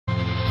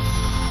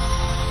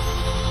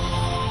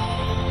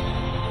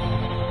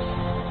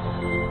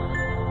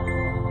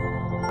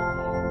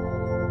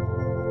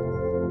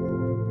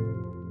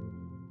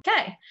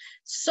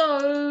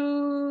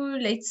So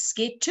let's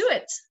get to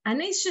it. And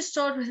let's just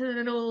start with a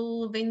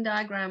little Venn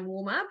diagram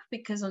warm up,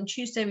 because on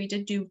Tuesday we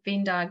did do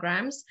Venn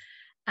diagrams.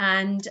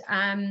 And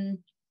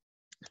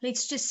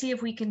let's just see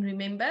if we can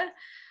remember.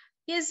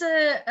 Here's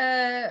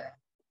a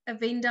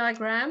Venn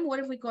diagram. What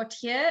have we got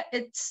here?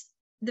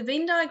 The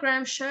Venn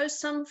diagram shows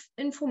some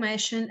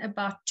information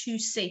about two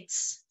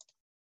sets.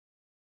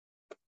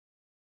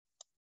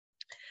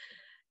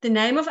 The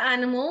name of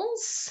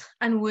animals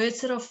and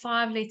words that are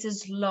 5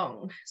 letters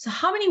long. So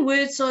how many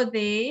words are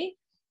there?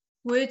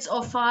 Words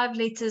are 5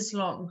 letters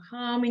long.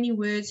 How many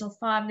words are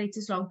 5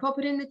 letters long? Pop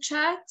it in the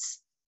chat.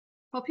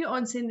 Pop your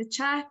answer in the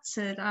chat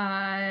so that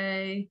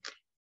I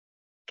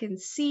can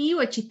see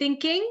what you're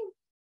thinking.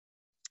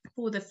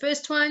 For the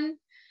first one,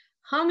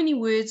 how many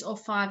words are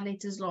 5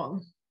 letters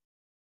long?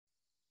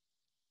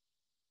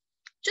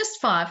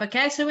 Just 5,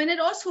 okay? So when it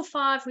asks for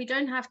 5, we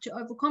don't have to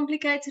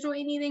overcomplicate it or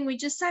anything. We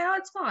just say, oh,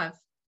 it's 5.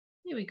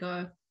 Here we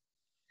go.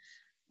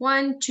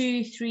 1,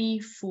 2, 3,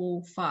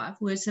 4,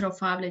 5. Words that are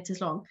 5 letters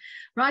long.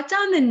 Write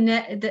down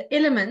the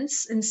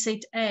elements in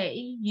set A.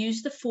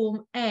 Use the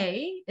form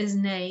A as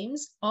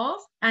names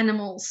of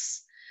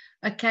animals.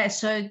 Okay,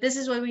 so this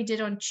is what we did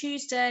on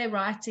Tuesday,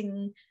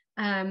 writing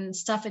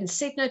stuff in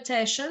set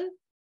notation.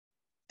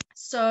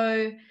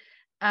 So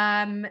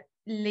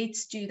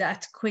let's do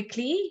that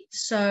quickly.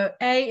 So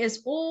A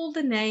is all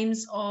the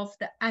names of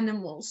the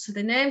animals. So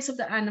the names of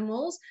the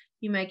animals,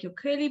 you make your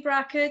curly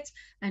bracket,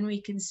 and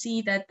we can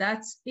see that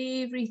that's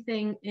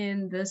everything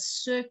in this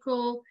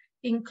circle,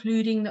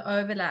 including the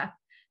overlap.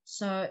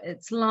 So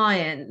it's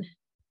lion,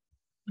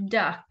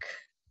 duck,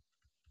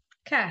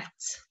 cat,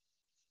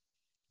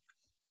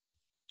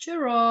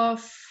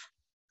 giraffe,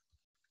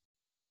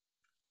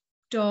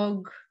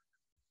 dog,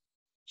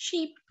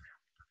 sheep,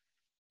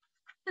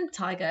 and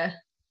tiger.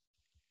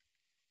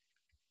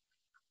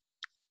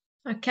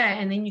 Okay,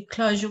 and then you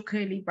close your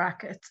curly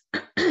bracket.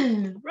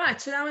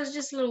 Right, so that was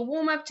just a little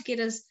warm-up to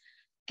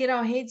get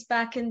our heads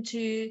back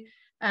into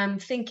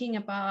thinking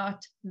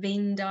about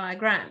Venn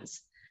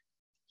diagrams.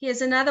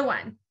 Here's another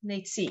one.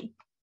 Let's see.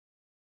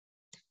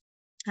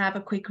 Have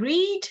a quick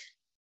read,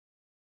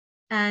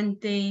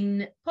 and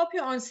then pop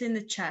your answer in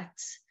the chat.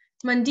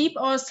 Mandeep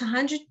asked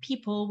 100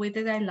 people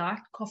whether they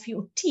liked coffee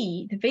or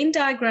tea. The Venn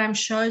diagram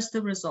shows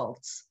the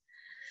results.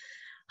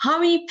 How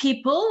many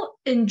people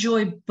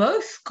enjoy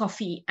both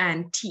coffee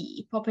and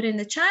tea? Pop it in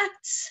the chat.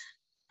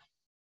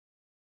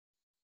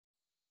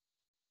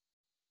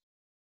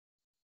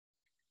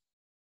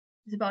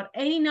 There's about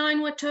 89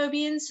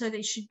 Watobians, so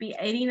there should be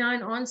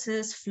 89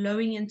 answers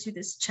flowing into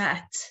this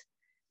chat.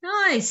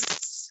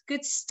 Nice,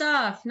 good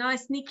stuff.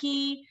 Nice,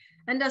 Nikki,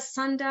 and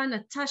Asanda,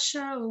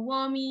 Natasha,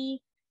 Uwami.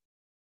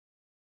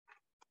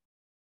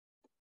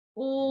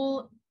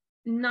 All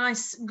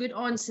nice, good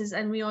answers,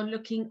 and we are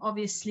looking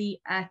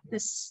obviously at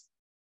this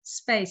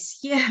space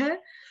here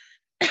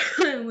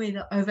where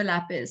the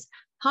overlap is.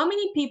 How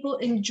many people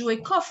enjoy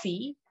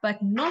coffee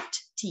but not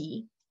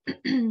tea?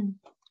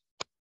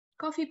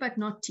 Coffee but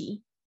not tea.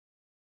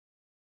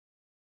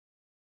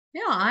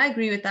 Yeah, I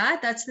agree with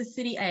that. That's the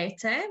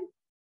 38, eh?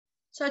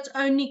 So it's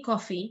only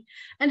coffee.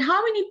 And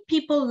how many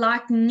people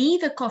like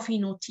neither coffee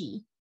nor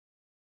tea?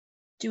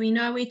 Do we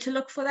know where to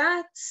look for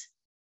that?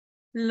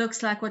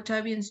 Looks like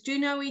Watobians do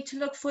know where to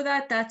look for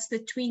that. That's the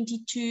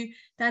 22.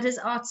 That is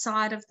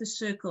outside of the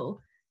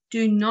circle.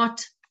 Do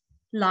not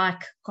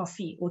like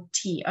coffee or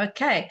tea.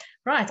 Okay,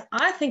 right.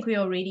 I think we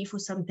are ready for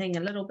something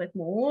a little bit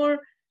more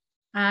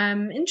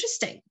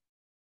interesting.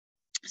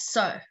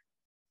 So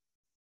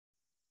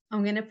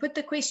I'm going to put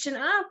the question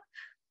up.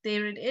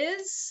 There it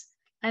is.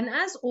 And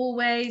as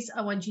always,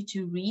 I want you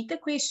to read the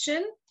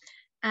question.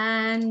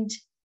 And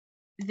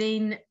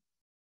then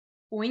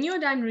when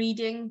you're done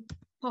reading,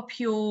 pop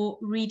your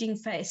reading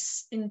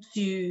face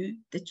into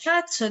the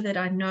chat so that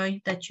I know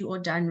that you are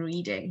done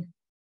reading.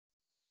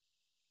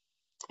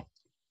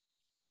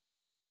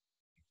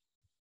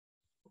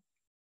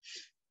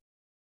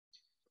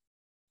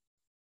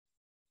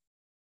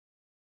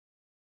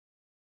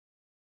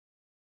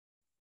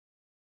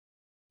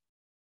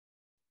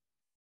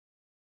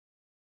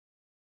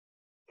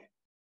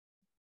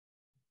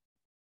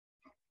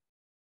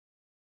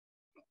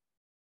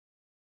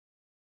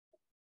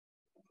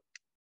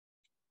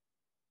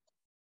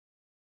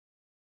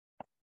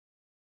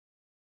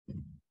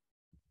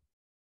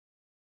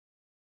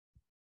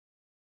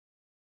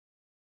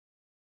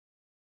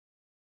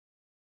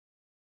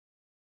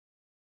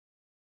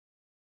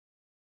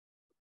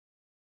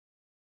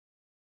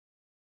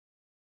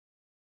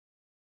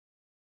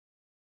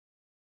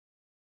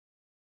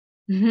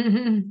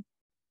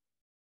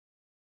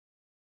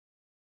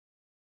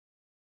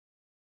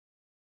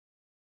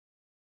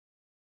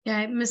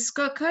 Yeah, Ms.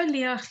 Coco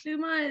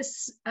Liachluma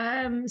is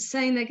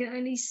saying they can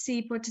only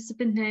see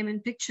participant name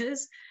and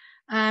pictures.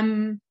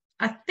 I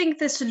think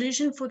the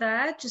solution for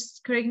that,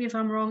 just correct me if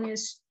I'm wrong,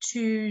 is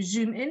to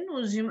zoom in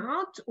or zoom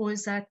out, or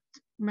is that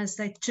must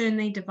they turn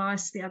their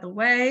device the other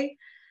way?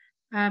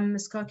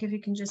 Ms. Coco, if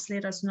you can just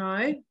let us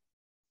know.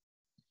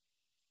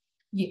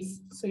 Yes,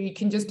 so you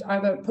can just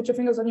either put your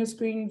fingers on your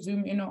screen,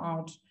 zoom in or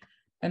out.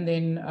 and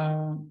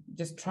then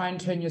just try and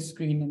turn your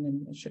screen and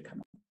then it should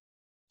come up.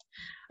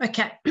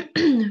 Okay.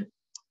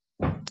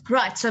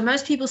 Right, so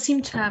most people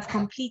seem to have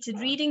completed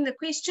reading the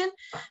question.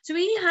 So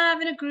we have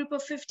in a group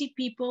of 50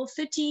 people,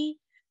 30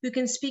 who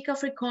can speak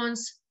Afrikaans,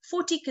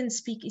 40 can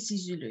speak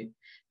isiZulu.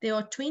 There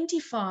are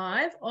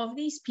 25 of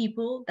these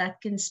people that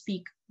can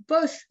speak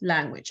both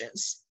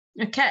languages.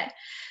 Okay,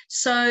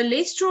 so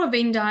let's draw a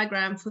Venn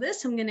diagram for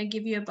this. I'm going to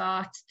give you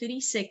about 30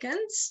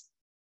 seconds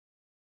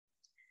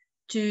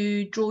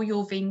to draw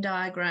your Venn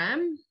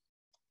diagram.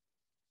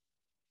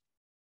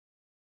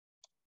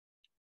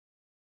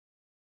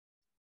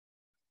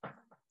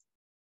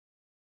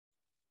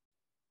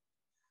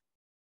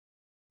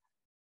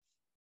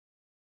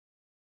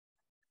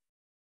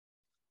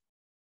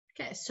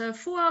 Okay, so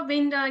for our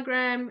Venn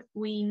diagram,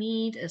 we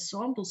need a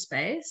sample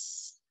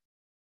space.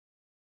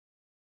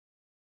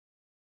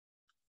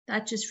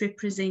 That just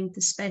represents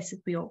the space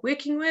that we are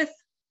working with.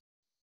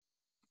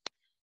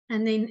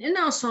 And then in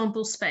our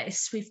sample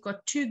space, we've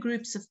got two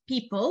groups of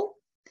people.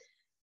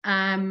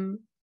 One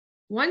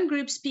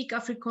group speak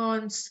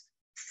Afrikaans,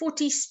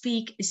 40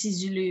 speak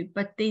isiZulu,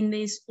 but then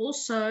there's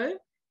also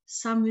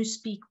some who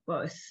speak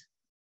both.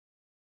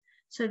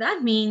 So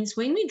that means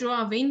when we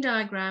draw our Venn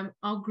diagram,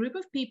 our group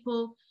of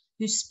people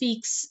who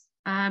speaks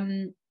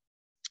Zulu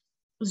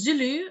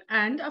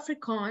and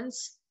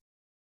Afrikaans,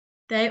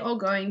 they are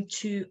going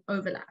to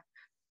overlap.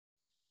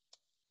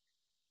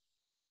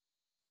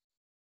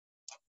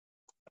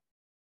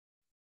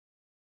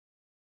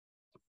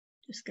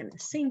 Just going to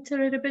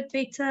center it a bit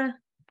better.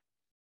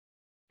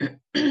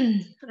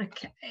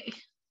 Okay.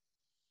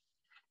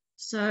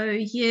 So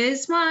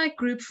here's my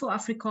group for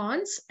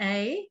Afrikaans,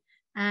 A,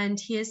 and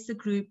here's the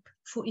group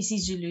for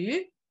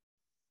isiZulu.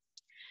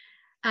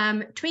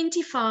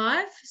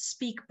 25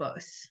 speak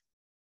both.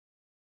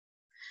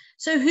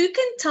 So who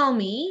can tell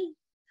me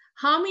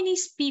how many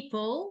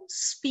people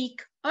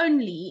speak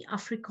only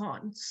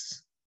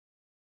Afrikaans?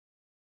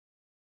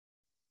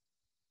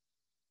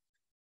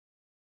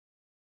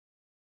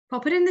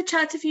 Pop it in the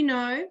chat if you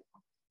know.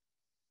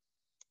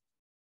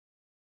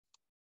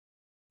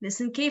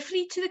 Listen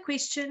carefully to the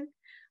question,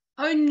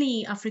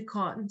 only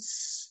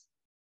Afrikaans.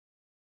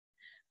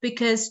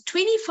 Because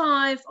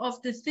 25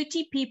 of the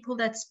 30 people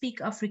that speak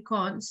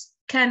Afrikaans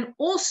can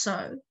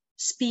also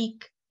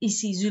speak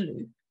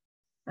isiZulu.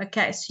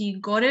 Okay, so you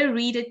got to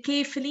read it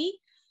carefully.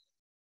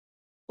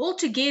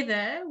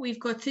 Altogether, we've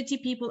got 30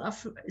 people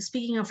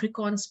speaking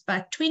Afrikaans,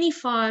 but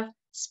 25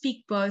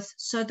 speak both.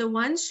 So the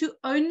ones who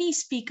only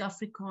speak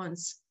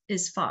Afrikaans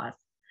is 5.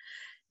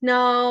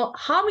 Now,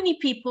 how many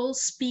people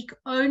speak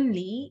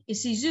only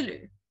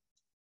isiZulu?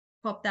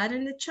 Pop that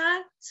in the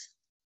chat.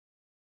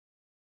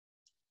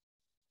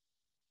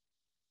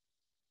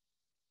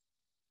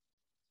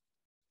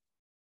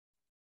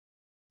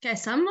 Okay,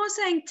 some are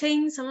saying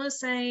 10, some are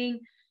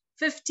saying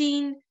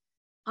 15.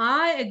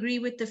 I agree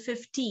with the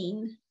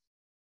 15.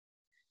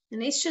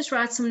 And let's just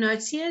write some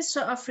notes here.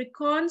 So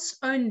Afrikaans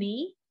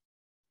only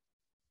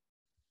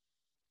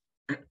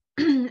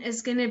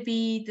is going to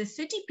be the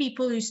 30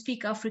 people who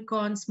speak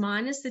Afrikaans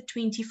minus the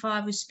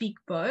 25 who speak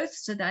both.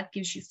 So that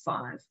gives you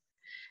 5.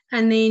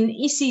 And then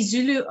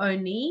isiZulu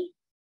only,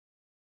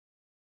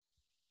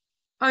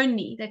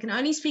 they can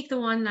only speak the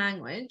one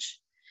language,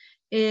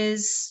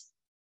 is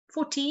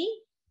 40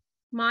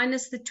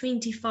 minus the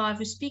 25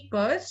 who speak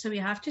both. So we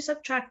have to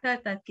subtract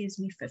that. That gives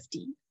me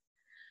 15.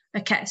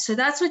 Okay, so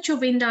that's what your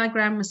Venn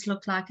diagram must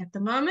look like at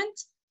the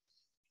moment.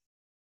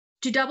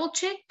 To double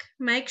check,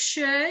 make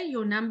sure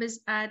your numbers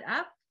add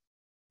up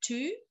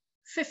to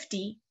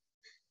 50.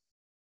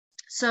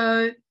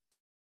 So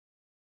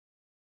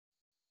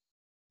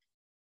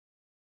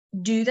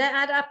do they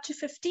add up to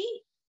 50?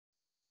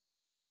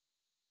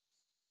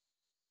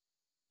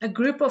 A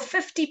group of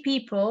 50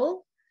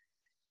 people,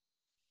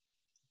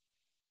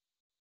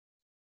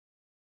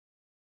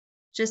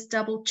 just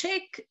double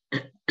check.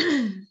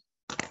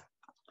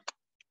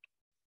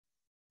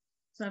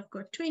 So I've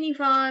got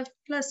 25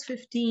 plus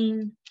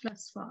 15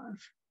 plus 5.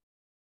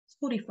 It's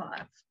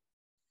 45.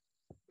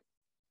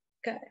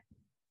 Okay.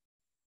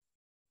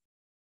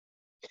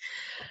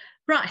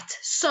 Right,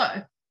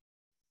 so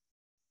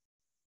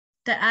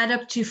they add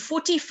up to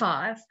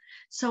 45.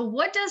 So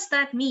what does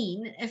that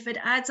mean if it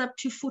adds up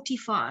to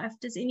 45?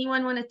 Does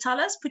anyone want to tell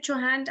us? Put your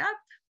hand up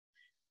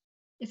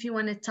if you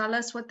want to tell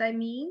us what that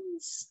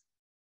means.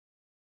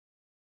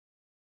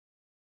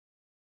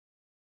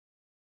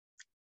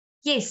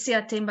 Yes,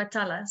 Siatemba,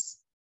 tell us.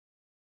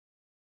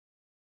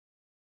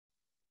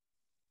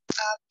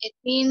 It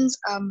means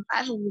half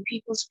of the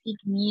people speak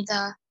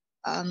neither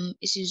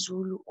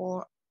isiZulu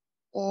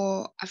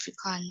or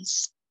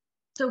Afrikaans.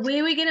 So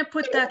where are we going to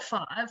put that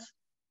 5?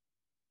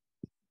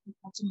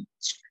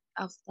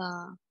 Of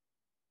the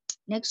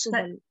next to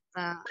the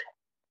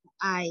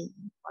I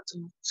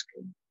bottom of the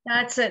screen.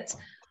 That's it.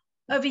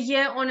 Over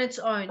here on its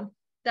own.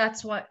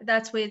 That's where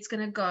it's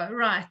going to go.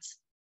 Right.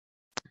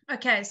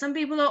 Okay, some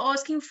people are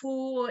asking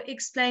for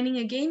explaining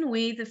again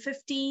where the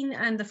 15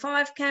 and the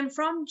 5 came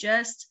from.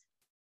 Just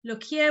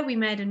look here. We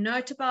made a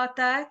note about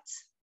that.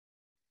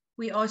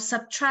 we are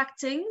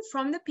subtracting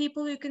from the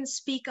people who can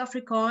speak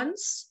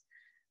Afrikaans,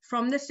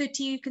 from the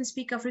 30 who can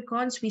speak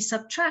Afrikaans, we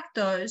subtract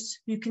those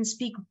who can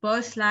speak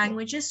both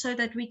languages so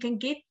that we can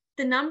get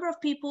the number of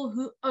people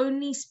who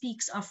only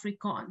speaks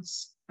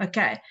Afrikaans.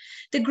 Okay,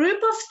 the group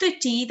of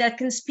 30 that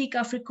can speak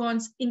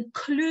Afrikaans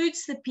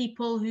includes the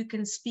people who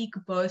can speak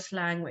both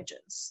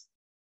languages.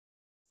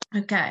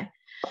 Okay,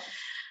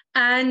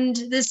 and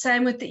the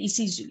same with the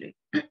isiZulu.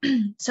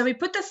 So we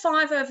put the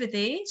 5 over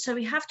there. So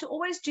we have to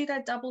always do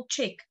that double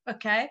check.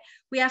 Okay,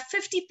 we have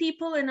 50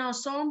 people in our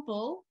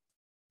sample.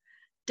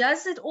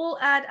 Does it all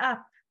add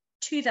up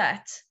to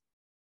that?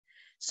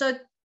 So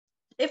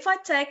if I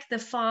take the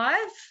 5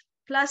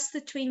 plus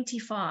the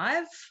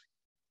 25,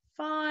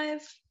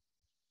 5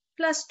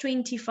 plus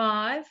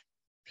 25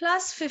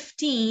 plus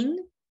 15,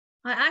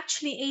 I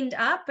actually end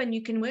up, and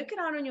you can work it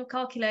out on your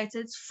calculator,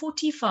 it's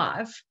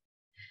 45.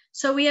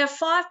 So we have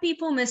 5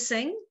 people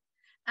missing,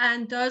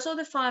 and those are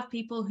the 5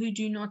 people who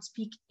do not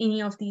speak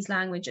any of these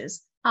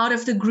languages out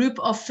of the group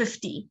of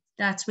 50.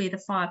 That's where the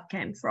 5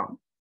 came from.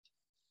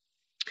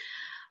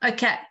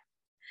 Okay,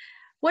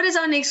 what is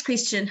our next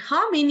question?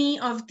 How many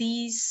of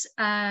these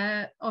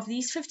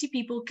 50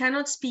 people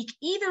cannot speak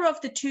either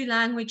of the 2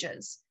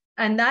 languages?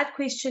 And that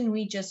question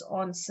we just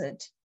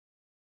answered,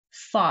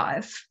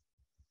 5.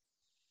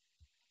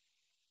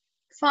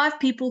 5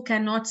 people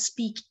cannot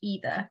speak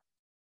either.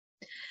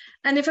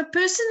 And if a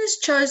person is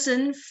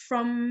chosen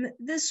from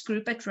this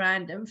group at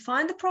random,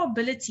 find the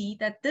probability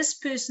that this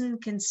person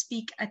can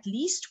speak at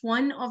least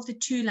one of the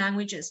 2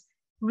 languages.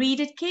 Read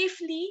it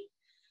carefully.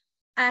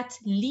 At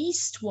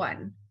least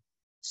one.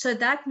 So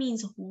that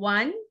means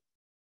 1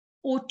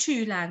 or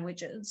 2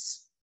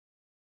 languages.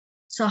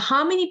 So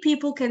how many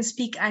people can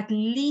speak at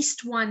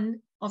least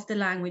one of the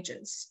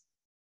languages?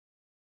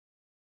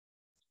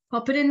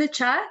 Pop it in the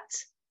chat.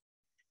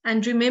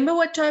 And remember,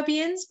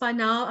 Watobians, by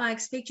now I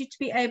expect you to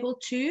be able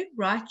to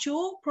write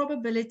your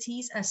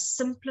probabilities as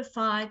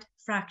simplified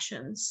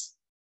fractions.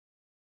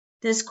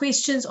 This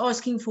question's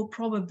asking for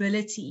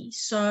probability,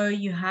 so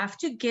you have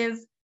to give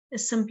a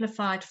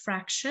simplified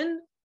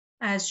fraction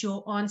as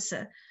your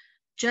answer.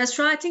 Just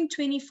writing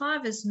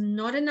 25 is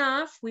not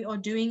enough. We are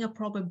doing a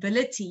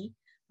probability,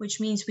 which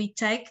means we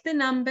take the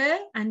number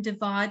and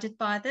divide it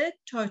by the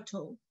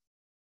total.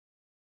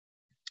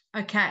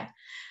 Okay,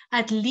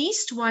 at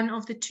least one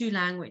of the 2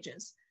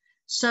 languages.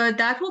 So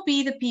that will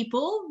be the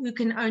people who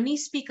can only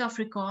speak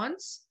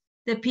Afrikaans,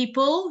 the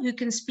people who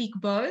can speak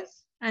both,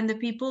 and the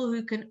people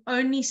who can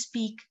only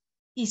speak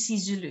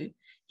isiZulu.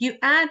 You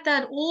add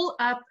that all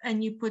up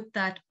and you put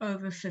that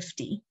over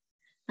 50.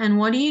 And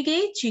what do you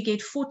get? You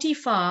get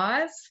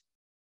 45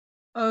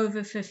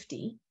 over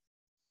 50.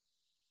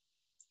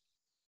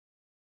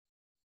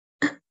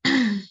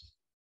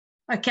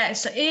 Okay,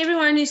 so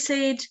everyone who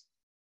said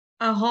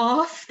a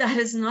half, that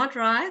is not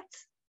right.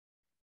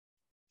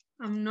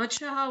 I'm not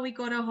sure how we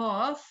got a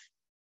half.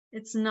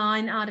 It's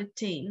 9 out of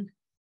 10.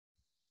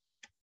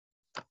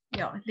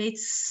 Yeah,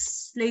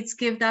 let's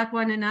give that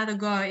one another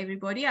go,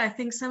 everybody. I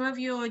think some of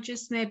you are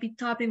just maybe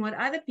typing what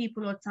other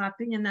people are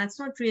typing, and that's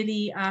not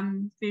really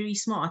very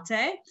smart,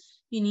 eh?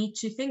 You need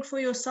to think for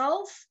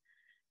yourself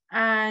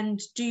and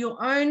do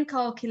your own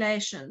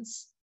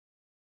calculations.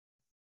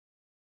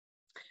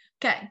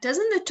 Okay,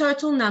 doesn't the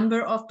total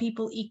number of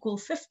people equal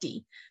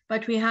 50?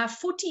 But we have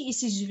 40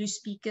 isiZulu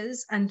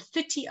speakers and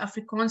 30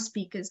 Afrikaans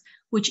speakers,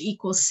 which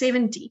equals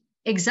 70.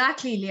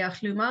 Exactly, Leah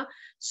Gluma.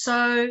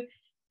 So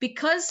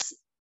because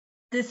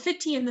the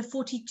 30 and the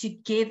 40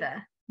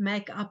 together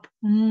make up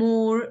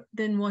more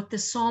than what the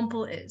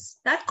sample is,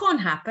 that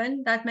can't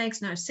happen. That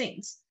makes no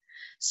sense.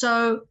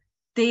 So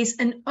there's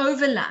an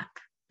overlap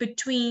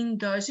between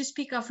those who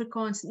speak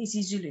Afrikaans and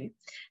isiZulu.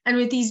 And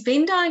with these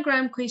Venn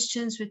diagram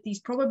questions, with these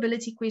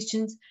probability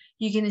questions,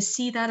 you're going to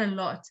see that a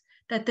lot,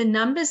 that the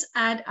numbers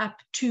add up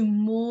to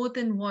more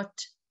than what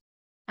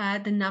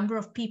the number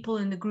of people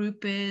in the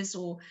group is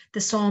or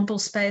the sample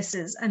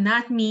spaces. And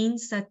that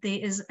means that there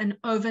is an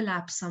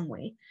overlap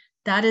somewhere.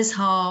 That is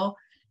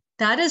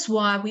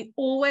why we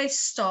always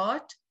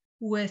start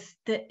with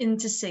the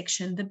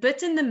intersection, the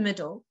bit in the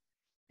middle.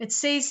 It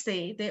says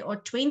there are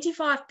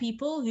 25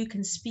 people who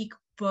can speak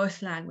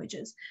both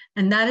languages.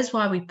 And that is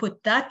why we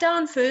put that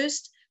down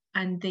first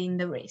and then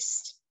the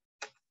rest.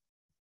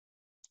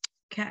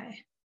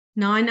 Okay,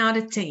 9 out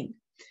of 10.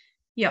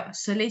 Yeah,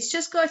 so let's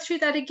just go through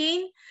that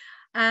again.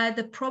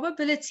 The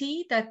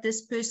probability that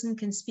this person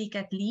can speak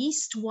at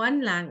least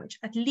one language,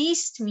 at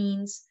least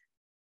means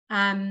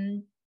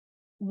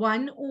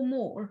one or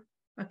more,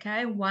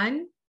 okay?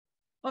 One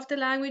of the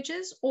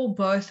languages or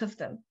both of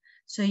them.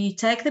 So you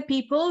take the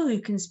people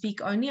who can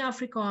speak only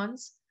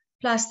Afrikaans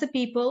plus the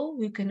people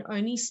who can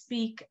only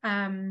speak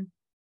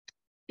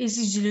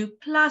isiZulu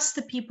plus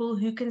the people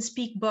who can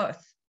speak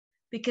both,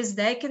 because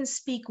they can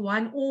speak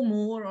one or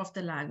more of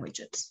the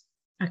languages,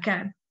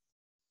 okay?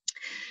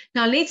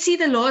 Now let's see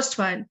the last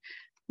one.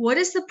 What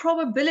is the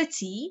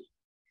probability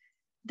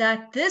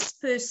that this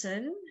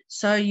person,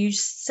 so you're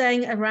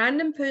saying a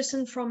random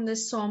person from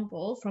this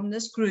sample, from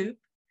this group,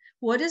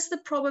 what is the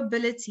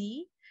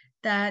probability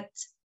that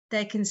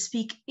they can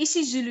speak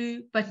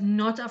isiZulu, but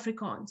not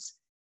Afrikaans.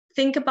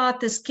 Think about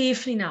this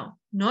carefully now.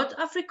 Not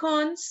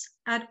Afrikaans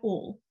at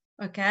all,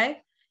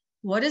 okay?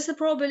 What is the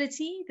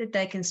probability that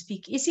they can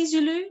speak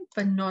isiZulu,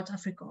 but not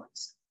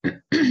Afrikaans?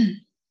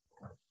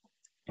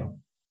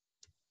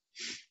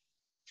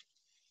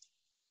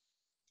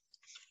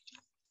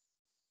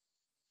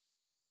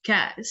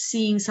 Okay,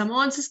 seeing some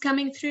answers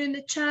coming through in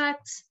the chat.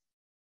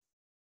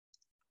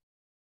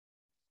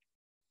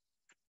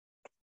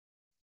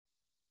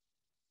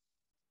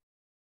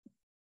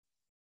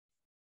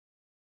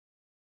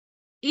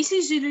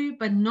 isiZulu,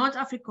 but not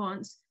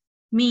Afrikaans,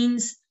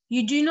 means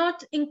you do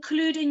not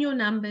include in your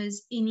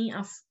numbers any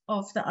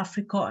of the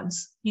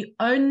Afrikaans. You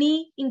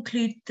only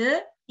include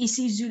the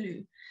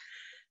isiZulu,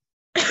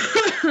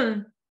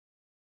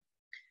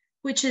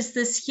 which is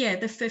this here,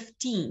 the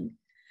 15.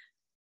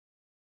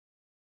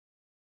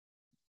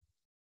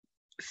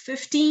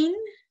 15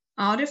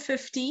 out of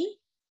 50,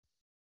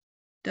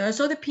 those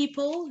are the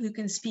people who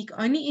can speak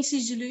only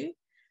isiZulu.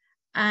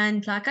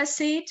 And like I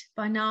said,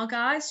 by now,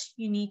 guys,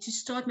 you need to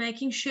start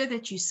making sure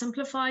that you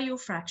simplify your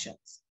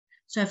fractions.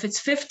 So if it's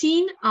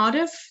 15 out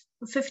of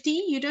 50,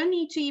 you don't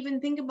need to even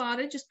think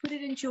about it. Just put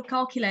it into your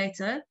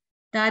calculator.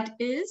 That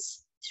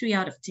is 3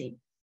 out of 10.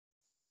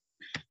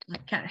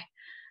 Okay,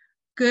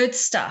 good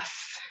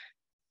stuff.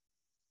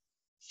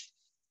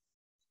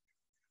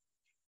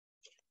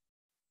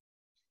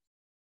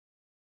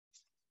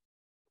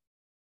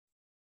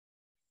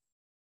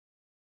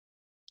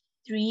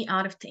 Three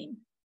out of 10.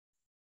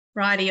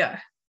 Rightio.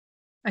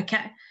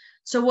 Okay,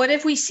 so what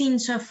have we seen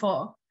so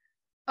far?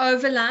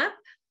 Overlap,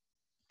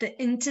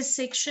 the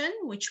intersection,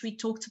 which we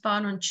talked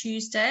about on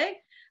Tuesday,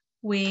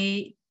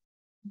 where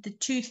the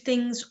two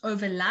things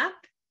overlap,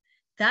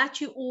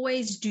 that you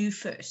always do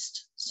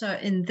first. So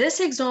in this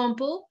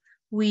example,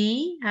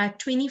 we had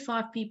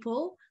 25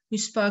 people who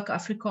spoke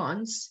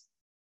Afrikaans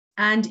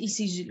and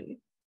isiZulu.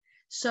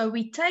 So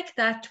we take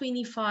that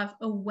 25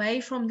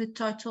 away from the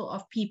total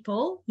of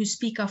people who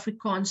speak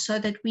Afrikaans so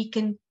that we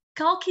can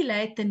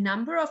calculate the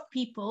number of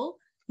people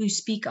who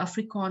speak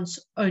Afrikaans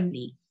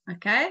only,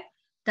 okay?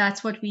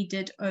 That's what we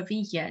did over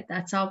here.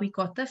 That's how we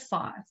got the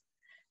 5.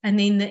 And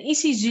then the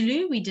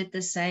isiZulu, we did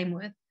the same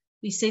with.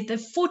 We said the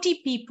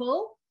 40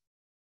 people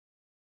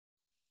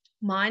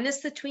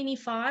minus the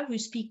 25 who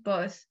speak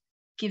both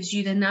gives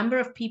you the number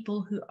of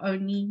people who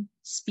only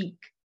speak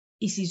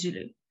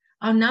isiZulu.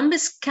 Our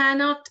numbers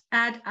cannot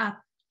add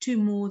up to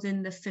more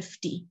than the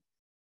 50.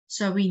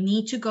 So we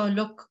need to go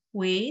look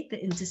where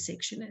the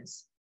intersection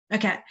is.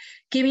 Okay,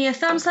 give me a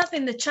thumbs up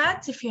in the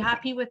chat if you're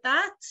happy with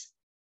that.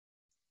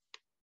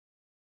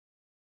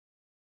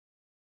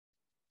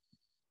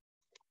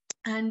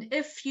 And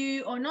if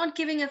you are not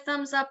giving a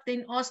thumbs up,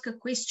 then ask a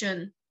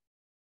question.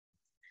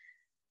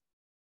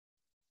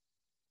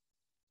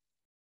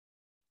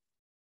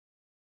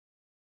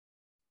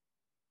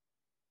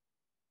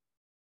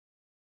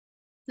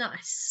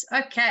 Nice.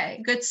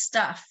 Okay, good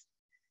stuff.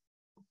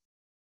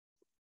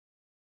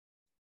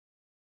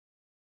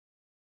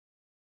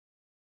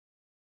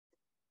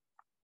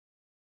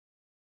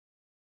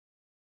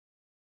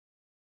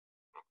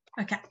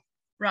 Okay,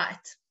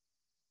 right.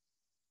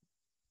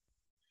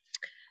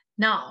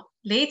 Now,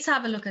 let's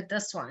have a look at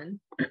this one.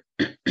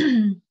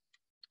 And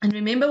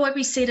remember what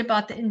we said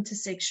about the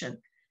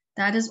intersection.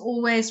 That is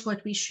always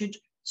what we should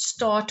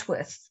start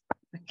with.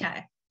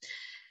 Okay,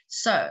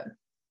 so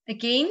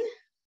again,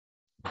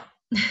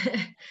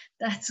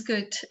 that's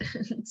good,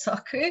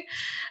 Saku.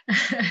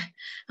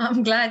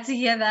 I'm glad to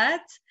hear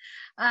that.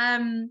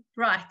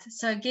 Right,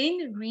 so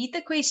again, read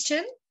the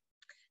question.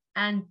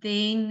 And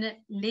then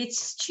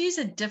let's choose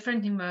a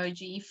different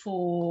emoji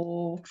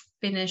for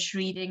finish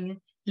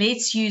reading.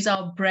 Let's use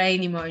our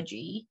brain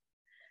emoji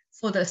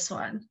for this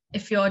one.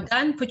 If you're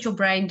done, put your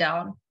brain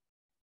down.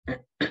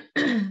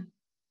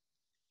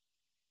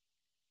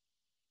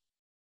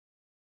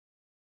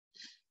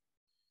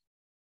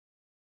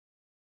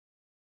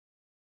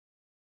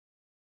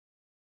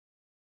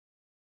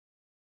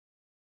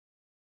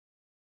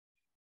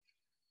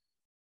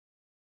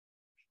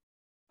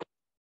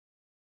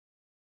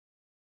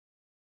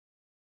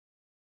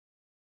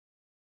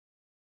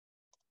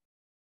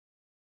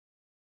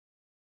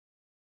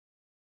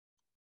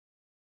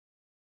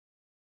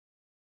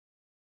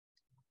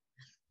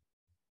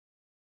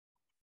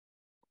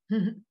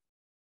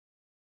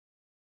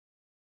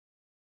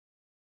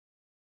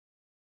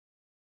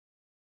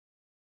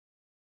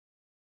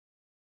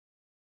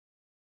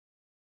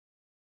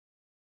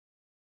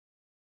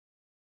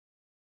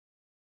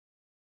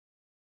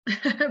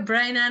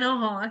 Brain and a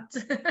heart.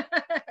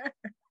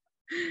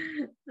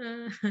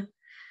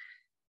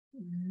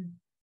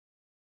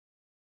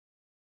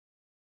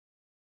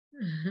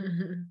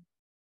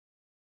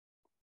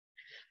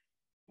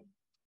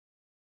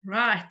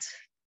 Right.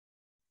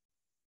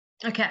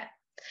 Okay.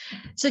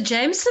 So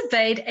James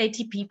surveyed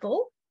 80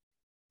 people.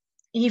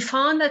 He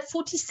found that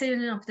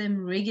 47 of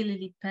them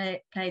regularly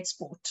played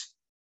sport.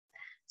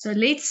 So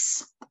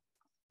let's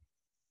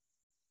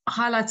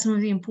highlight some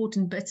of the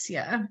important bits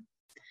here.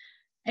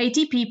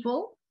 80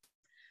 people,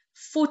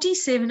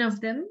 47 of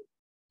them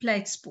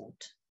played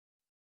sport.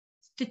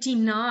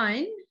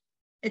 39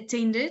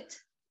 attended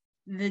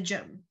the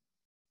gym.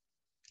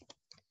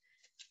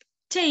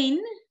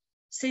 10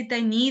 said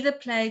they neither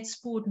played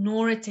sport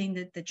nor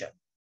attended the gym.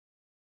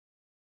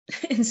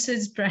 And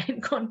Sid's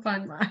brain can't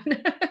find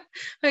mine.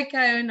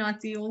 Okay,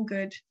 Onati, all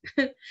good.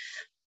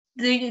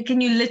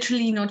 Can you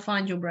literally not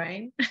find your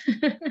brain?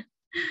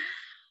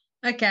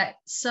 Okay,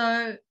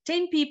 so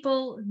 10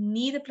 people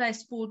neither play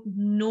sport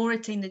nor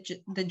attend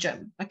the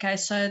gym. Okay,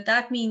 so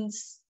that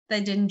means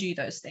they didn't do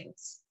those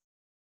things.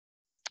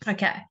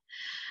 Okay,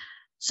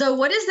 so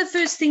what is the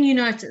first thing you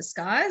notice,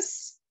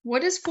 guys?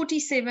 What does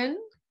 47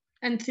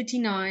 and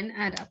 39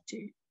 add up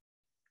to?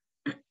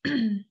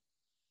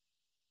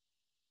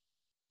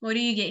 What do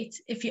you get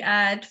if you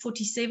add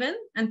 47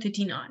 and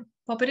 39?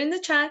 Pop it in the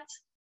chat.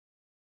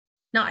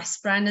 Nice,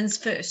 Brandon's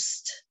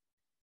first.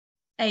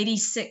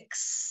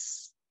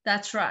 86.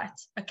 That's right.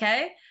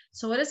 Okay,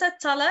 so what does that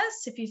tell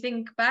us? If you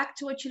think back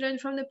to what you learned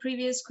from the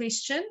previous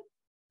question,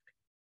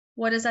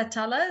 what does that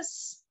tell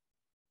us?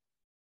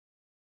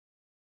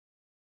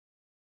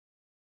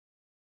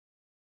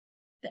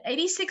 The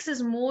 86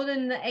 is more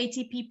than the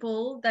 80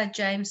 people that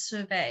James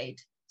surveyed.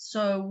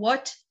 So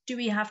what do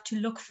we have to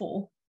look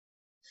for?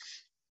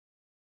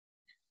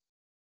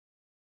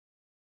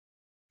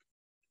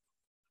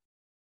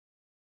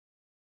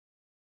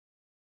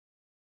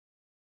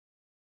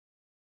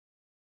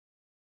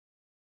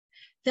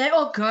 They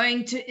are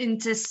going to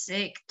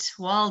intersect.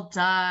 Well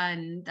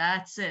done.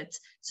 That's it.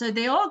 So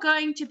there are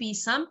going to be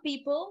some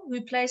people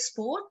who play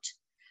sport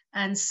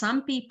and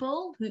some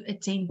people who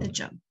attend the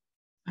gym.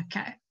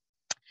 Okay.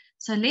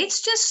 So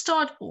let's just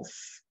start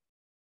off.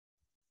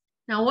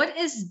 Now, what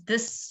is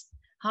this?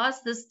 How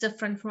is this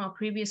different from our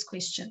previous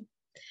question?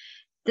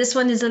 This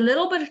one is a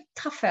little bit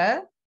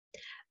tougher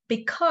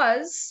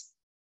because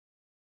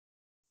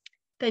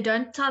they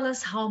don't tell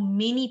us how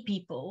many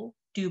people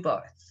do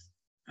both.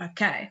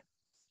 Okay.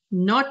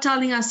 Not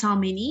telling us how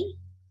many,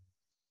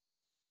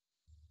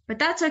 but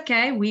that's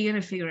okay. We're going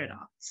to figure it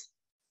out.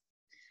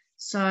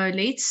 So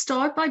let's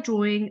start by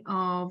drawing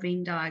our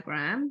Venn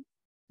diagram.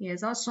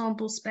 Here's our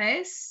sample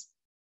space.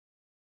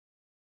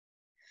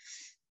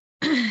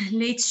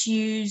 Let's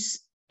use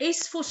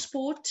S for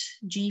sport,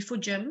 G for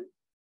gym.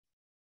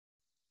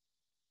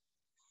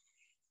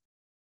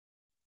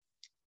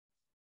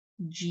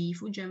 G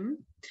for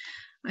gym.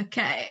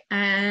 Okay,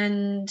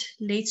 and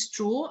let's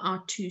draw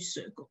our two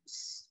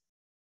circles.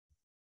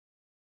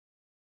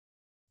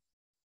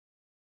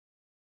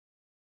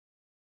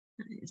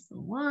 There's the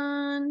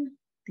one,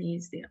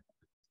 there's the other.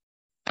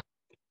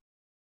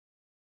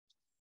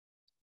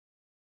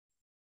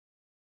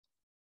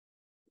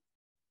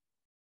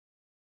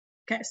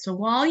 Okay, so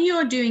while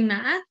you're doing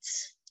that,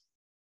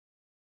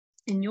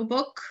 in your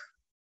book,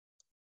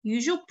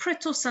 use your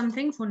Prit or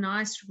something for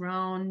nice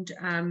round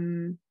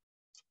Venn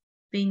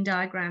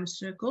diagram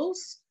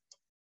circles.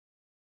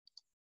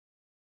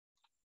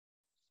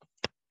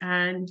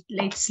 And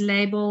let's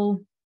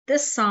label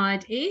this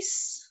side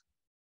S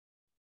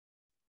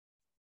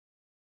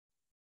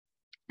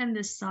and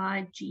this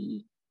side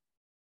G.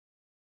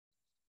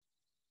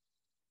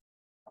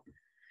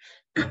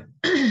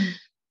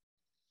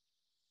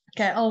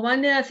 Okay,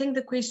 I think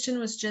the question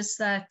was just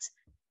that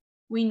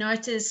we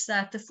noticed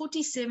that the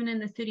 47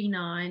 and the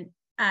 39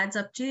 adds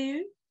up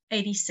to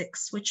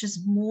 86, which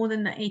is more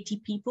than the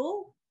 80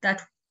 people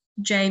that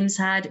James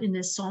had in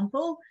his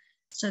sample.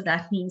 So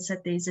that means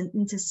that there's an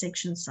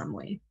intersection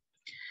somewhere.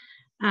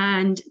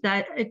 And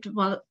that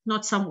well,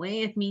 not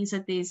somewhere, it means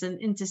that there's an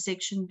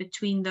intersection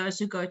between those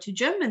who go to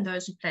gym and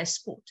those who play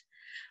sport.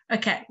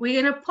 Okay, we're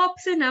going to pop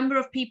the number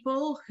of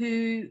people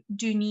who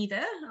do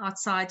neither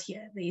outside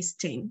here. There's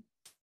 10.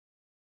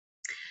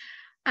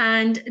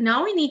 And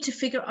now we need to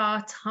figure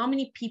out how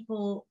many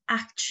people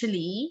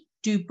actually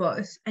do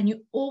both. And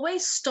you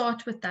always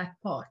start with that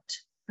part,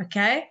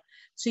 okay?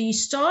 So you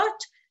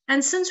start,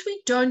 and since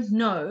we don't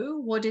know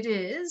what it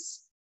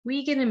is,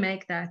 we're going to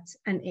make that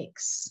an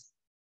X.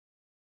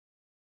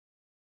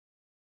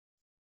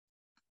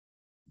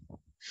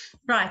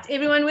 Right,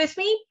 everyone with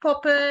me?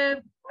 Pop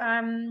a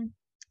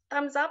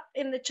thumbs up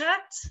in the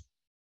chat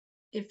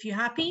if you're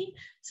happy.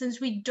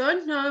 Since we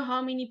don't know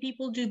how many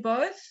people do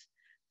both,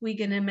 we're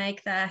going to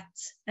make that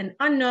an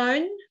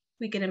unknown.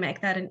 We're going to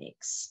make that an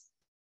X.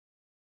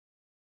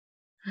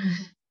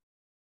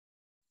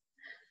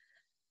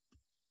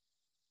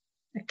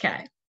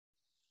 Okay.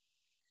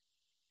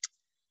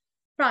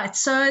 Right,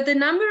 so the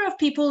number of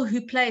people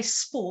who play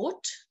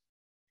sport,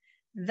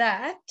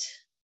 that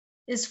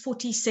is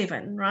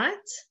 47, right?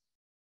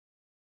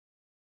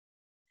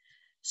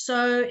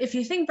 So if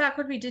you think back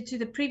what we did to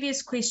the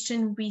previous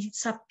question, we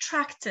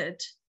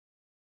subtracted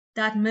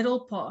that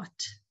middle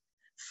part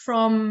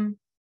from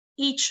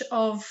each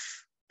of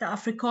the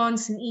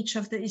Afrikaans and each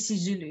of the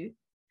isiZulu.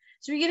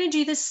 So we're going to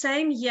do the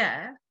same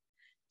here.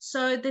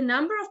 So the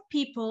number of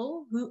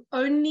people who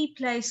only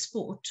play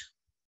sport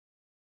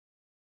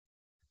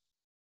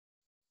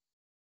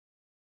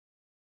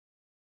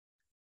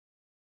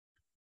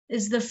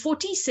is the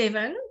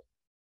 47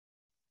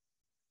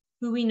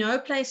 who we know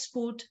play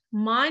sport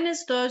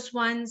minus those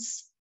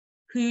ones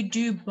who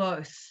do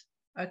both.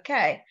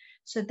 Okay,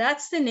 so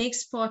that's the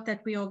next part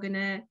that we are going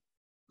to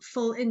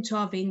fill into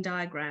our Venn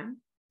diagram.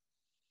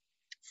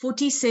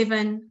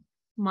 47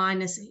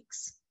 minus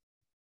x.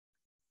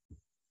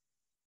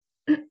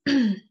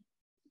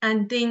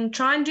 And then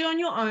try and do on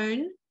your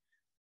own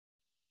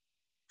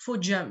for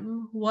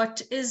gym.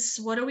 What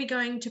are we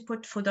going to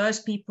put for those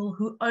people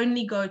who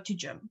only go to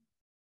gym?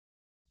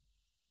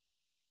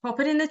 Pop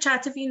it in the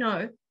chat if you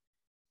know.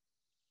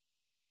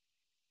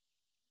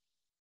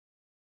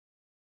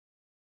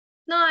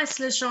 Nice,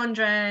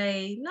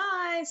 Lashandre.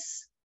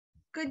 Nice.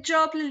 Good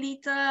job,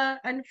 Lolita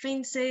and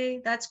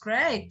Finse. That's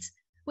great.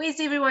 Where's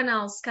everyone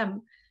else?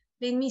 Come.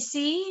 Let me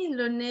see.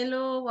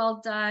 Lonelo,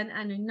 well done.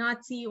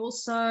 Anunati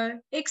also.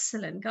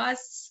 Excellent,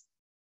 guys.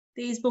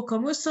 There's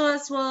Bokamuso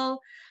as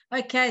well.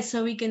 Okay,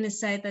 so we're going to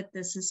say that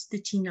this is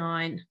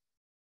 39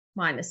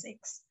 minus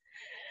x.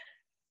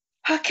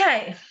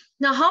 Okay,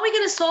 now how are we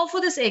going to solve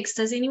for this x?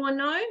 Does anyone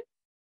know?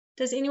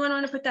 Does anyone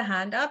want to put their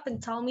hand up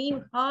and tell me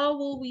how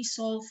will we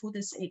solve for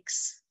this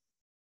x?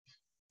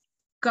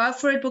 Go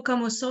for it,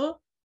 Bokamuso.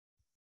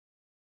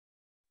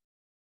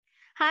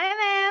 Hi,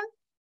 ma'am.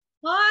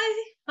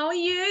 Hi, how are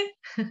you?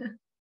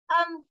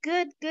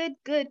 Good.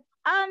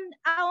 I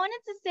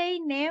wanted to say,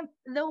 Nam,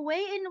 the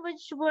way in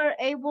which we're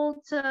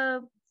able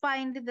to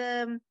find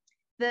the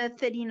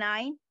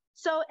 39.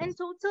 So in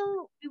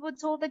total, we were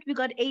told that we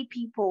got 8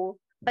 people,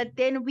 but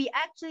then we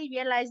actually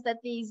realized that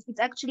it's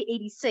actually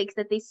 86,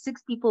 that there's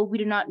 6 people we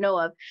do not know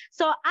of.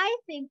 So I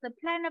think the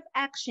plan of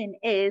action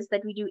is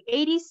that we do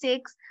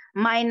 86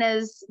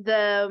 minus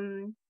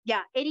the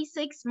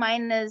 86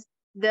 minus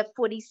the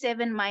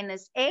 47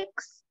 minus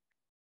x,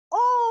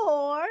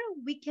 or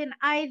we can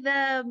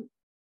either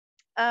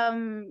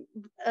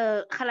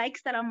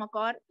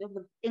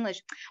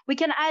English. We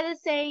can either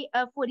say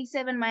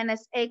 47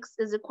 minus x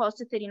is equals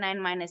to 39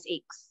 minus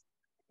x,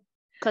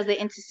 because they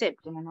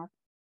intercept.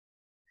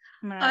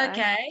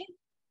 Okay.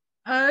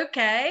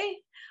 Okay.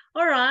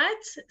 All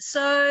right.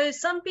 So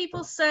some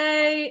people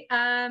say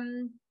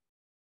Elifa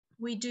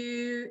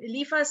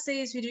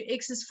says we do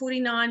x is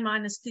 49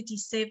 minus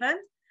 37.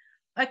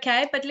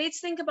 Okay, but let's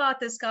think about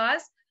this,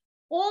 guys.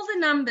 All the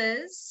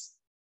numbers,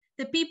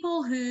 the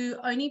people who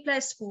only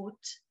play sport,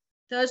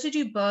 those who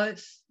do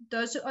both,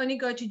 those who only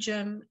go to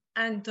gym,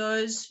 and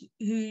those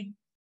who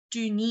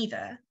do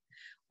neither,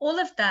 all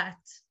of that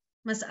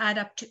must add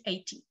up to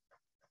 80.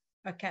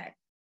 Okay,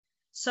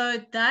 so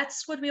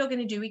that's what we are going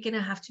to do. We're going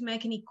to have to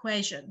make an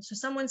equation. So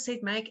someone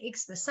said make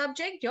x the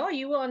subject. Yeah,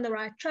 you were on the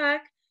right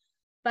track,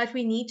 but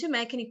we need to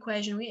make an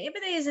equation. Wherever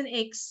there is an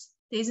x,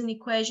 there's an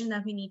equation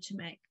that we need to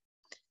make.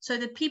 So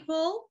the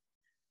people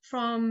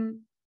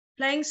from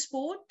playing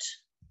sport,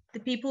 the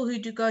people who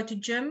do go to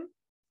gym,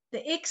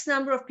 the X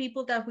number of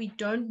people that we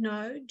don't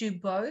know do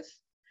both,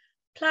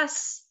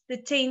 plus the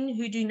 10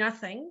 who do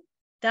nothing,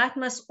 that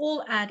must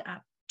all add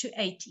up to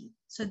 80.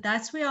 So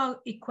that's where our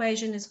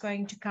equation is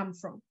going to come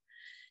from.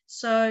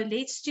 So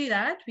let's do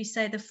that. We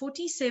say the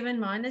 47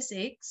 minus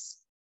X,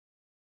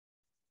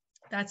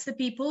 that's the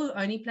people who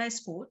only play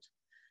sport,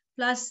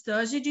 plus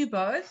those who do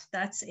both,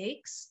 that's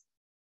X,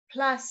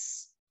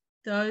 plus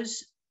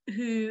those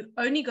who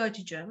only go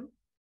to gym,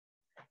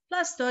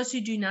 plus those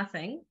who do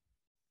nothing,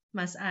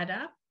 must add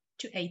up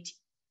to 80.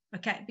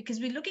 Okay, because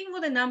we're looking for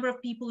the number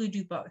of people who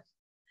do both.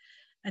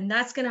 And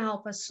that's going to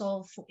help us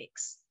solve for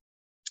x.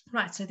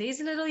 Right, so there's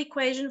a little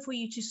equation for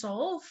you to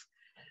solve.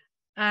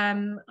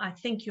 I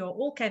think you're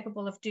all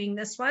capable of doing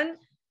this one.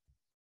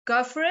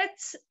 Go for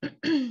it.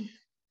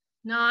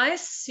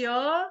 Nice,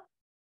 yeah.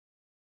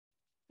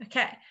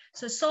 Okay,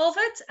 so solve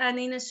it, and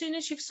then as soon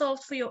as you've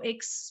solved for your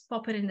x,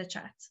 pop it in the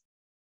chat.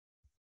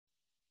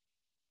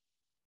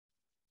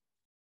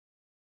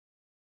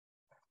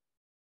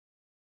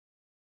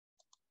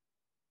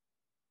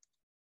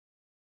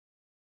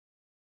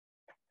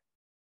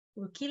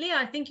 Wakili,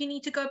 I think you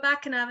need to go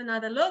back and have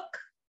another look.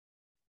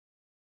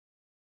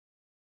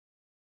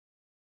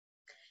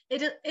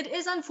 It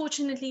is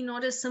unfortunately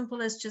not as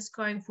simple as just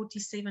going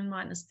 47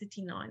 minus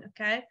 39,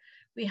 okay?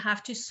 We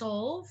have to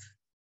solve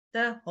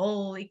the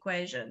whole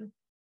equation.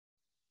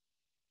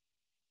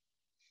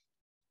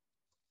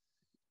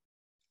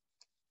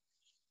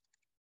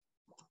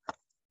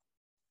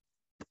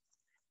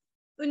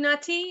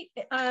 Unati,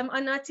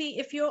 Anati,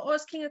 if you're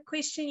asking a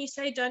question, you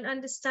say don't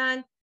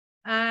understand,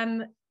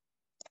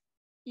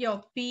 yeah,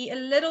 be a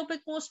little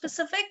bit more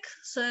specific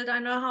so that I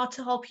know how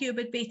to help you a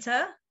bit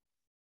better.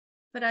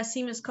 But I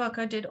see Ms.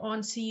 Coco did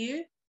answer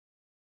you.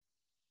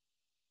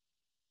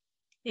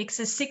 X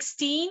is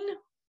 16.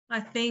 I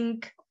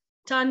think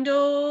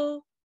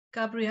Tando,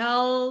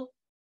 Gabrielle,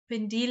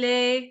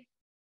 Pendile.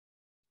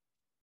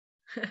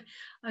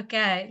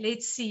 Okay,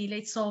 let's see.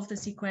 Let's solve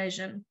this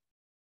equation.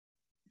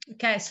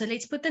 Okay, so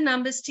let's put the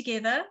numbers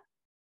together.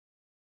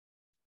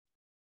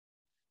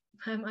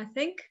 I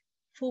think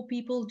 4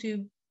 people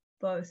do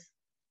both.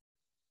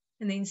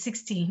 And then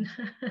 16.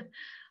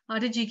 How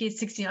did you get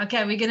 16?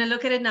 Okay, we're going to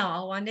look at it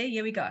now. One day,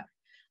 here we go.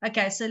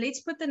 Okay, so let's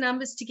put the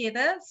numbers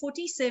together.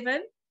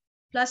 47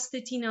 plus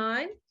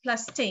 39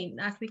 plus 10.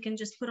 That we can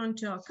just put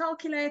onto our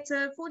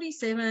calculator.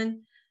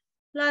 47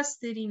 plus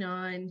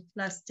 39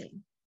 plus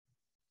 10.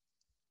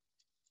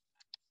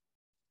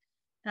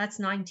 That's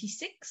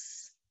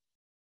 96.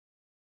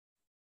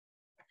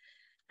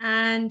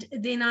 And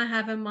then I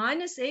have a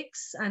minus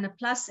x and a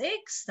plus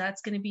x.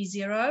 That's going to be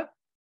 0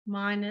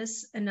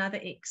 minus another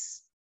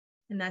x.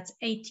 And that's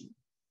 80.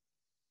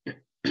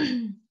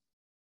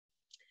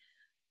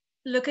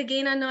 Look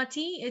again,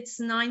 Anati. It's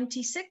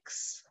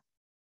 96.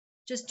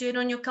 Just do it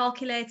on your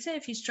calculator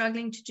if you're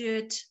struggling to do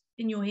it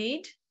in your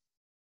head.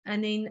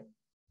 And then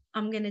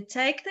I'm going to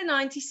take the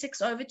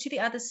 96 over to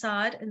the other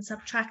side and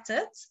subtract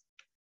it.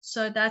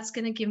 So that's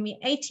going to give me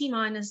 80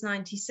 minus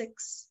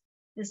 96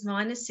 is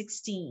minus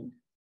 16.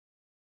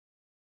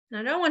 And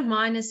I don't want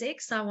minus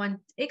x. I want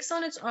x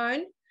on its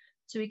own.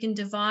 So we can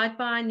divide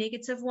by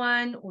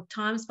 -1 or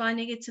times by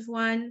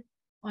 -1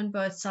 on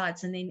both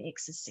sides. And then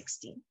x is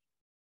 16.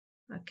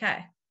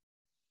 Okay.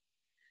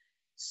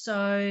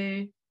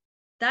 So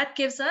that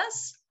gives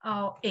us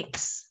our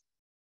x.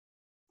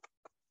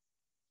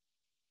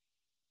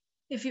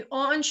 If you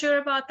are unsure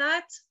about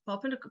that,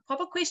 pop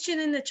a question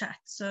in the chat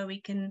so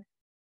we can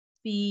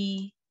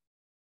be.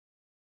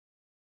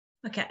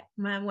 Okay,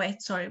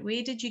 wait, sorry.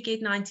 Where did you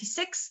get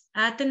 96?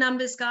 Add the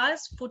numbers,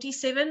 guys.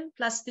 47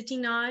 plus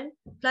 39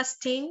 plus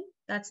 10,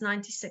 that's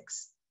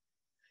 96.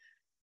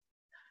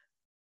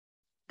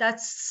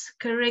 That's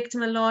correct,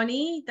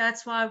 Milani.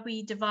 That's why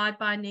we divide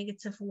by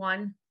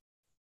 -1.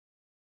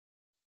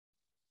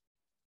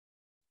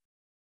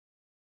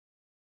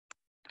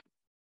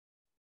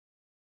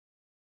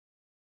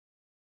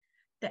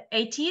 The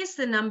 80 is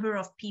the number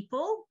of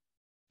people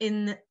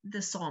in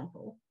the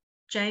sample.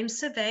 James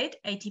surveyed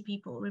 80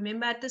 people.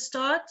 Remember at the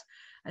start,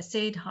 I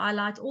said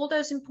highlight all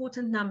those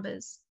important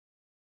numbers.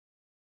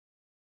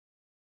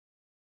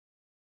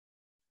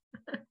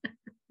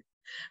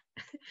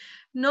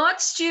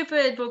 Not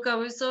stupid,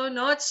 Bokabuso,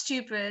 not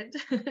stupid.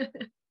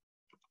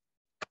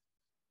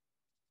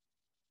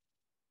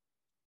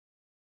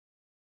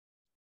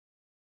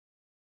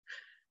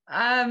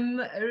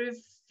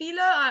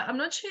 Philo, I'm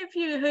not sure if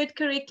you heard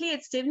correctly.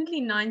 It's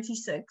definitely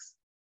 96.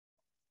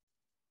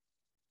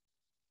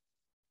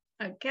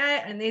 Okay,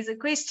 and there's a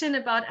question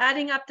about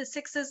adding up the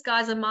sixes.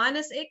 Guys, a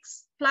minus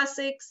x plus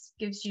x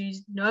gives you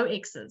no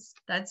x's.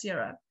 That's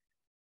 0.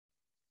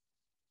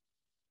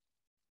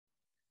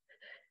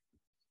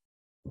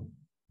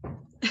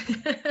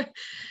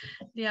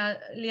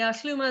 Leah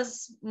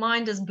Schluma's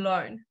mind is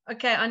blown.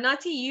 Okay,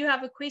 Anati, you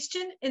have a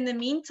question. In the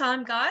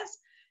meantime, guys,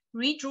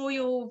 redraw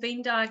your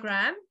Venn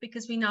diagram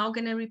because we're now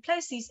going to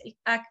replace these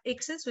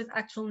x's with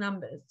actual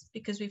numbers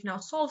because we've now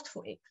solved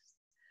for x.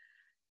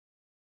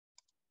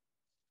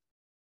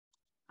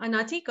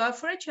 Anati, go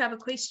for it. You have a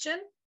question?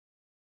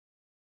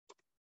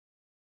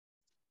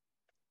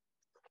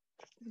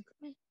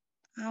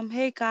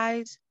 Hey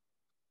guys,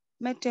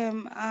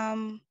 Madam,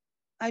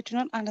 I do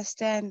not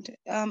understand.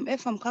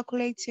 If I'm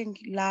calculating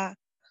la,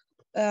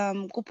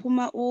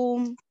 kupuma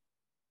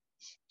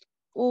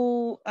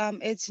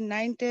it's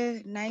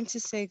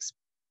 96,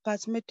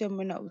 but Madam,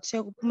 when I would say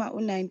kupuma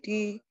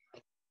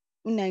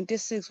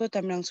 96, what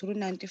I'm going to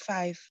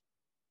 95.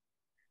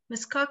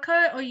 Ms. Coco,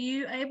 are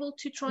you able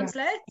to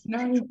translate? No,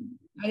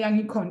 I am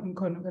in.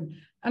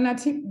 And I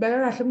think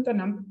better I have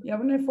done. You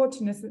have no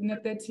 14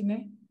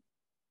 13.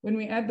 When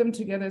we add them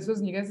together, this was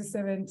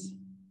 70.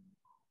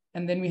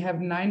 And then we have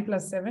 9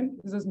 plus 7.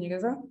 This was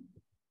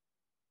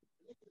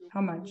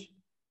how much?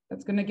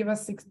 That's going to give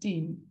us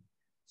 16.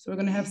 So we're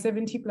going to have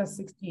 70 plus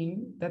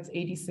 16. That's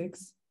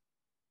 86.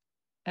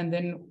 And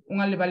then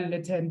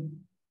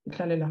 10.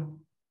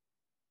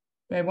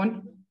 Right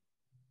one?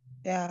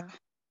 Yeah.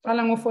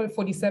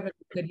 47,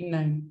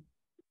 39.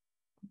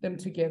 Them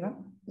together.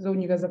 So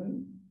you guys have.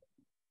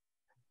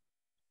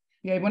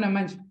 Yeah, you want to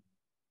manage?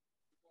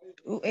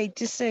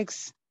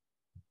 86.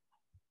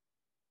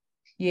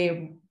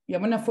 Yeah, you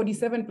have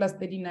 47 plus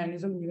 39.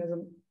 So you guys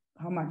have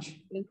how much?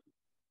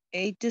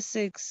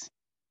 86.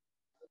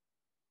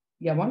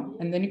 Yeah, one.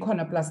 And then you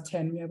can plus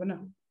 10.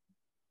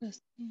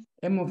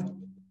 Yeah, move.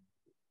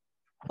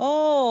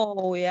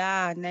 Oh,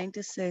 yeah,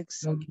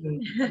 96. Okay.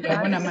 Yeah,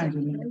 I want to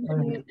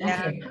imagine.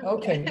 Okay,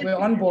 okay. We're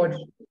on board.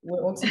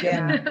 We're all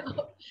together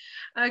now.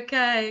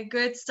 Okay,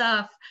 good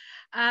stuff.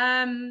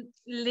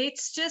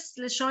 Let's just,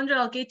 Lashandra,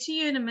 I'll get to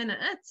you in a minute.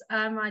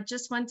 I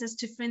just want us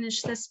to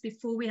finish this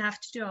before we have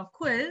to do our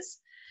quiz.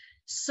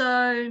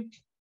 So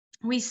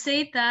we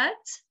said that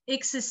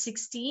X is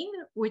 16,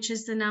 which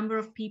is the number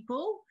of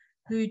people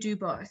who do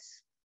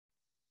both.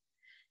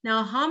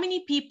 Now, how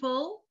many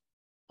people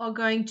are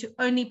going to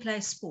only play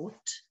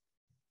sport?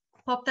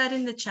 Pop that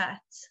in the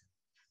chat.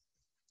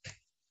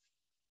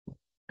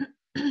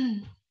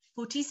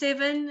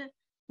 47.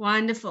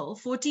 Wonderful.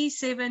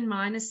 47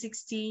 minus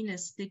 16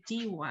 is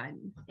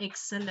 31.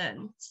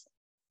 Excellent.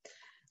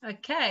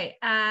 Okay.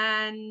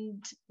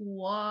 And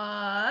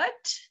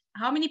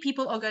how many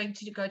people are going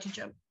to go to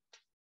gym?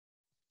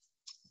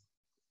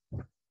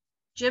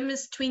 Gym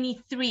is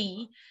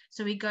 23.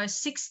 So we go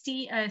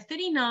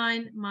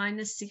 39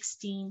 minus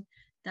 16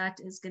 That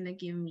is going to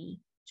give me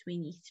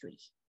 23.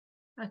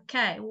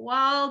 Okay,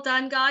 well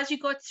done, guys. You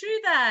got through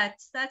that.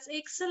 That's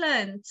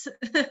excellent.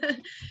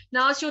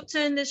 Now it's your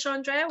turn,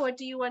 Lishandra. What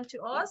do you want to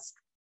ask?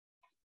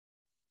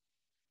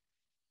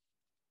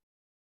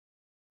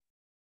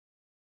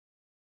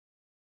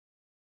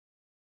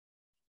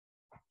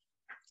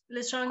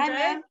 Lishandra? Hi,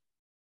 ma'am.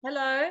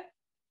 Hello.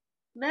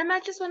 Ma'am, I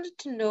just wanted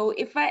to know,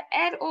 if I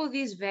add all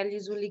these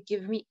values, will it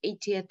give me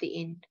 80 at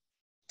the end?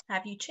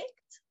 Have you checked?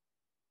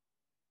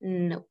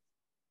 No.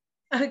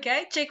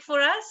 Okay, check for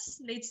us.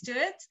 Let's do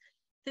it.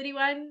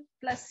 31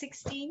 plus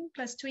 16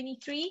 plus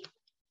 23.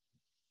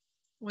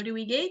 What do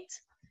we get?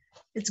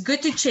 It's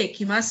good to check.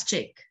 You must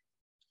check.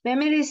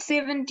 Ma'am, it is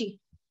 70.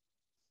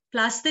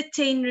 Plus the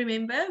 10,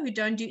 remember, who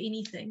don't do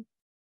anything.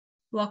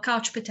 Who are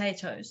couch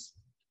potatoes.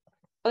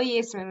 Oh,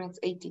 yes, ma'am, it's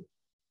 80.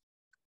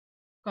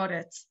 Got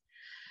it.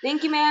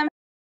 Thank you, ma'am.